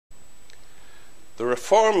The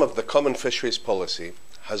reform of the common fisheries policy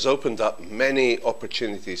has opened up many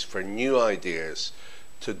opportunities for new ideas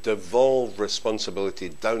to devolve responsibility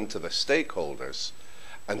down to the stakeholders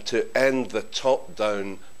and to end the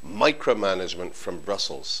top-down micromanagement from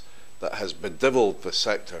Brussels that has bedevilled the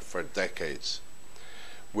sector for decades.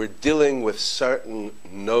 We're dealing with certain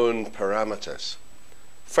known parameters.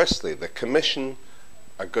 Firstly, the Commission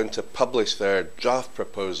are going to publish their draft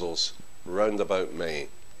proposals round about May.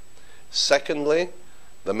 Secondly,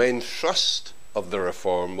 the main thrust of the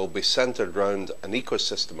reform will be centred round an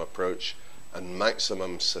ecosystem approach and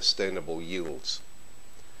maximum sustainable yields.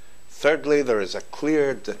 Thirdly, there is a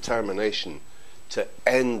clear determination to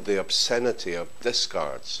end the obscenity of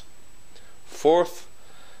discards. Fourth,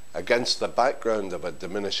 against the background of a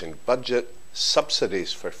diminishing budget,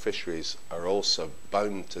 subsidies for fisheries are also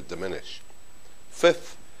bound to diminish.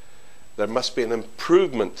 Fifth, there must be an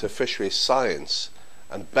improvement to fisheries science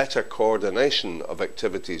and better coordination of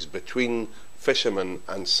activities between fishermen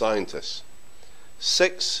and scientists.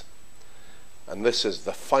 Six, and this is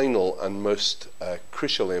the final and most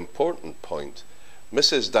crucially important point,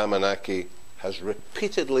 Mrs. Damanaki has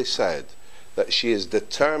repeatedly said that she is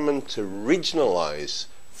determined to regionalise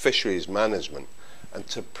fisheries management and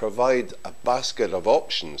to provide a basket of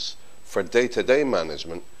options for day-to-day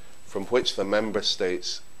management from which the member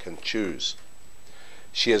states can choose.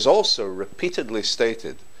 She has also repeatedly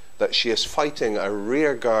stated that she is fighting a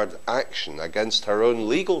rearguard action against her own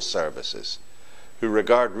legal services, who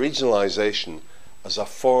regard regionalisation as a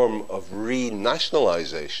form of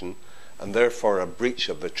renationalisation and therefore a breach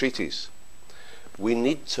of the treaties. We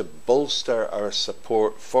need to bolster our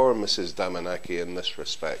support for Mrs. Damanaki in this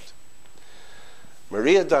respect.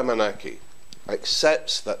 Maria Damanaki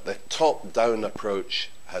accepts that the top-down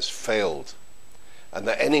approach has failed and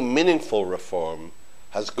that any meaningful reform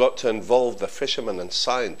has got to involve the fishermen and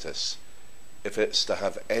scientists if it's to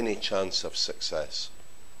have any chance of success.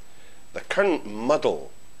 The current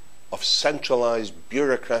muddle of centralised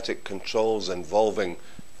bureaucratic controls involving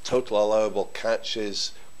total allowable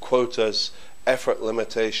catches, quotas, effort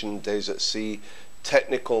limitation, days at sea,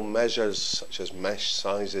 technical measures such as mesh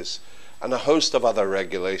sizes, and a host of other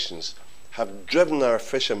regulations have driven our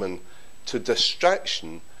fishermen to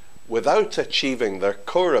distraction without achieving their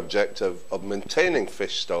core objective of maintaining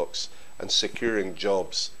fish stocks and securing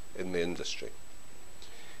jobs in the industry.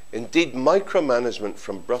 Indeed, micromanagement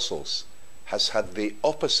from Brussels has had the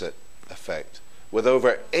opposite effect, with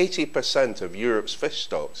over 80% of Europe's fish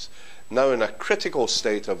stocks now in a critical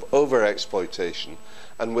state of overexploitation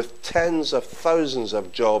and with tens of thousands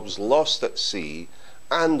of jobs lost at sea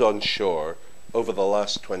and on shore over the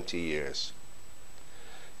last 20 years.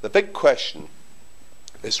 The big question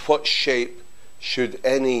is, what shape should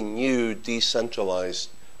any new decentralised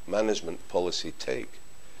management policy take?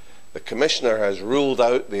 The Commissioner has ruled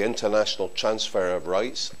out the international transfer of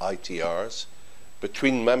rights, ITRs,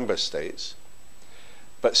 between member states,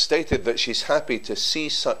 but stated that she's happy to see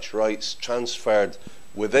such rights transferred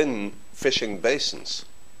within fishing basins.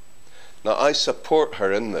 Now, I support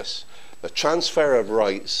her in this. The transfer of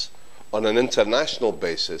rights on an international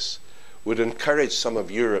basis would encourage some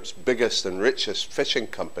of Europe's biggest and richest fishing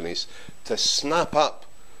companies to snap up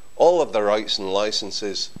all of the rights and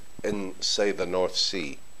licenses in, say, the North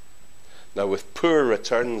Sea. Now, with poor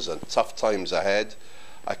returns and tough times ahead,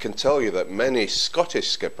 I can tell you that many Scottish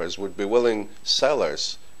skippers would be willing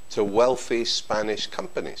sellers to wealthy Spanish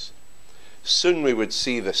companies. Soon we would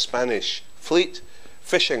see the Spanish fleet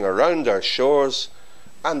fishing around our shores,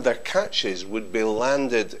 and their catches would be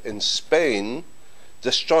landed in Spain,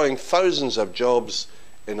 destroying thousands of jobs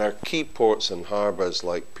in our key ports and harbours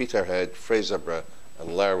like Peterhead, Fraserburgh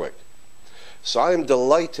and Lerwick. So I am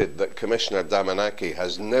delighted that Commissioner Damanaki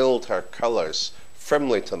has nailed her colours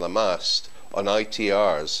firmly to the mast on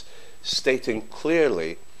ITRs, stating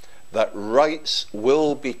clearly that rights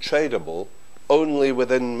will be tradable only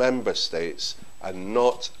within member states and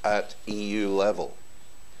not at EU level.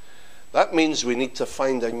 That means we need to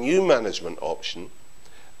find a new management option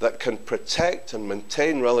that can protect and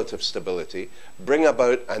maintain relative stability, bring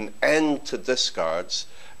about an end to discards,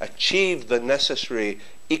 achieve the necessary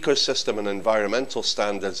ecosystem and environmental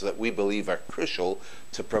standards that we believe are crucial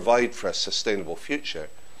to provide for a sustainable future,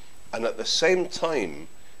 and at the same time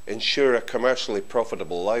ensure a commercially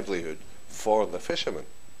profitable livelihood for the fishermen.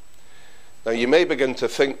 Now, you may begin to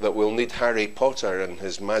think that we'll need Harry Potter and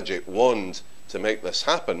his magic wand to make this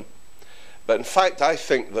happen, but in fact I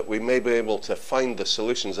think that we may be able to find the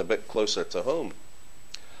solutions a bit closer to home.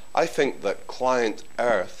 I think that Client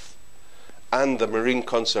Earth and the Marine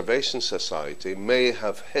Conservation Society may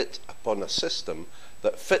have hit upon a system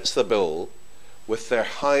that fits the bill with their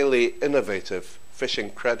highly innovative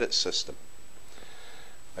fishing credit system.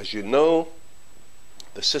 As you know,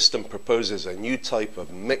 the system proposes a new type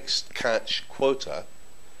of mixed catch quota,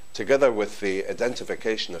 together with the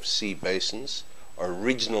identification of sea basins or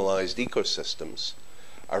regionalised ecosystems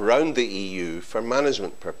around the EU for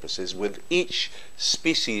management purposes, with each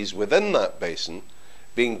species within that basin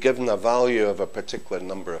being given a value of a particular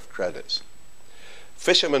number of credits.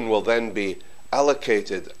 Fishermen will then be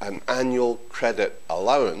allocated an annual credit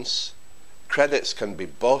allowance. Credits can be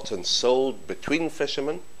bought and sold between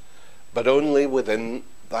fishermen, but only within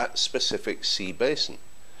that specific sea basin.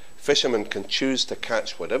 Fishermen can choose to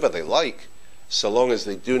catch whatever they like, so long as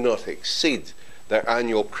they do not exceed their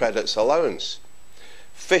annual credits allowance.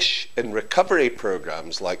 Fish in recovery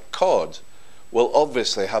programs like cod will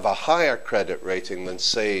obviously have a higher credit rating than,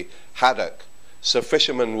 say, haddock, so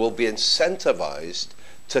fishermen will be incentivized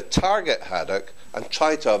to target haddock and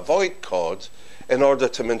try to avoid cod in order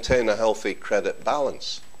to maintain a healthy credit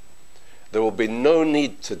balance. There will be no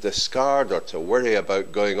need to discard or to worry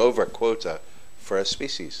about going over quota for a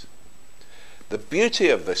species. The beauty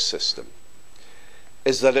of this system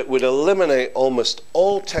is that it would eliminate almost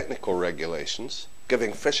all technical regulations,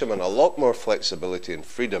 giving fishermen a lot more flexibility and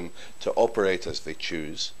freedom to operate as they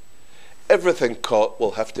choose. Everything caught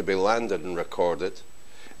will have to be landed and recorded,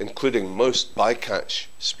 including most bycatch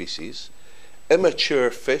species. Immature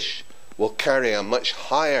fish will carry a much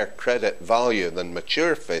higher credit value than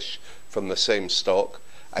mature fish from the same stock,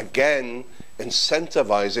 again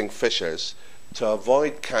incentivizing fishers to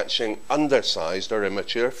avoid catching undersized or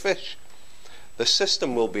immature fish. The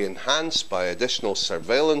system will be enhanced by additional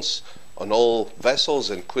surveillance on all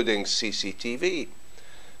vessels, including CCTV.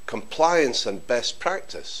 Compliance and best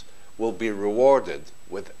practice will be rewarded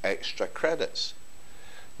with extra credits.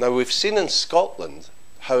 Now, we've seen in Scotland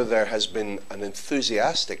how there has been an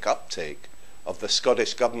enthusiastic uptake of the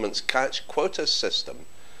Scottish Government's catch quota system,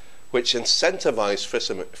 which incentivised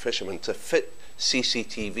fishermen to fit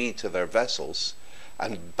CCTV to their vessels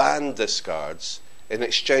and ban discards in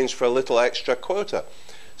exchange for a little extra quota.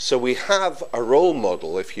 So we have a role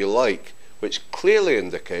model, if you like, which clearly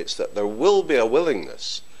indicates that there will be a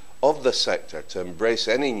willingness of the sector to embrace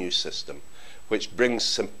any new system which brings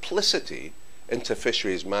simplicity into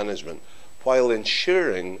fisheries management while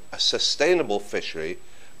ensuring a sustainable fishery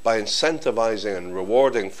by incentivising and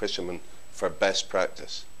rewarding fishermen for best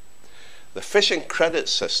practice. The fishing credit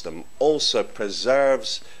system also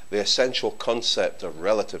preserves the essential concept of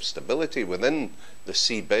relative stability within the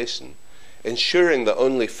sea basin, ensuring that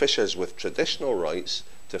only fishers with traditional rights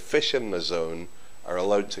to fish in the zone are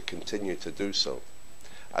allowed to continue to do so.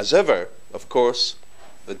 As ever, of course,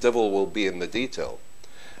 the devil will be in the detail,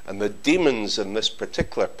 and the demons in this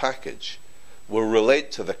particular package will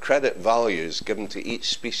relate to the credit values given to each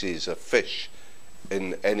species of fish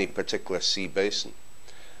in any particular sea basin.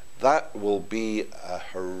 That will be a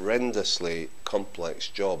horrendously complex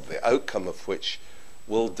job, the outcome of which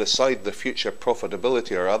will decide the future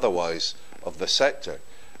profitability or otherwise of the sector,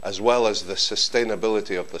 as well as the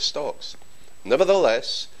sustainability of the stocks.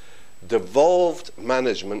 Nevertheless, devolved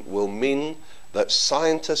management will mean that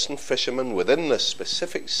scientists and fishermen within this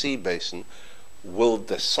specific sea basin will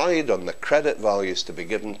decide on the credit values to be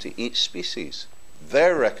given to each species.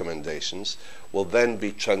 Their recommendations will then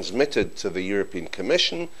be transmitted to the European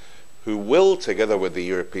Commission, who will, together with the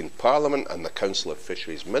European Parliament and the Council of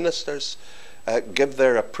Fisheries Ministers, give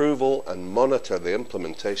their approval and monitor the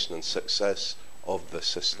implementation and success of the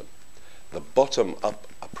system. The bottom-up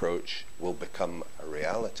approach will become a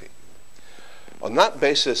reality. On that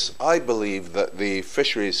basis, I believe that the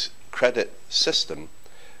fisheries credit system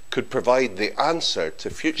could provide the answer to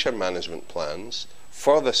future management plans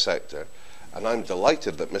for the sector, and I'm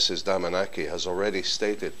delighted that Mrs. Damanaki has already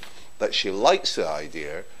stated that she likes the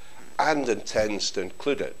idea and intends to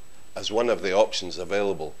include it as one of the options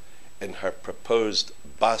available in her proposed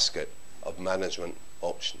basket of management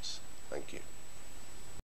options. Thank you.